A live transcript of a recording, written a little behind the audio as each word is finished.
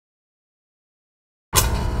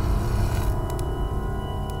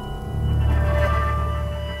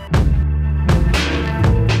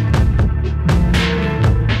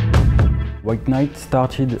White Knight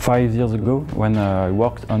started 5 years ago when I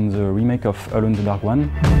worked on the remake of Alone in the Dark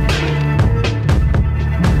 1.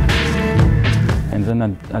 And then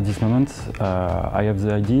at this moment I have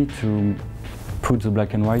the idea to put the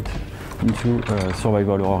black and white into a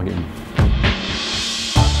survival horror game.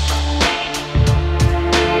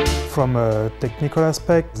 From a technical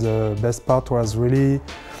aspect, the best part was really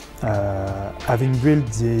having built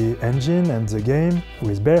the engine and the game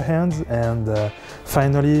with bare hands and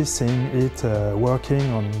finally seeing it working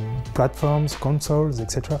on platforms, consoles,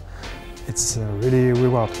 etc. It's really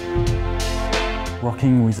rewarding.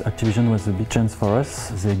 Working with Activision was a big chance for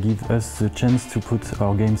us. They give us the chance to put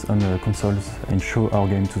our games on consoles and show our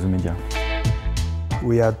game to the media.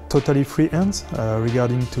 We had totally free hands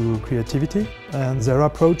regarding to creativity, and their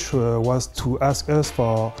approach was to ask us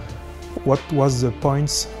for what was the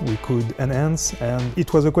points we could enhance, and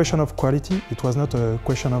it was a question of quality, it was not a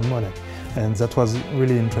question of money, and that was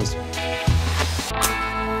really interesting.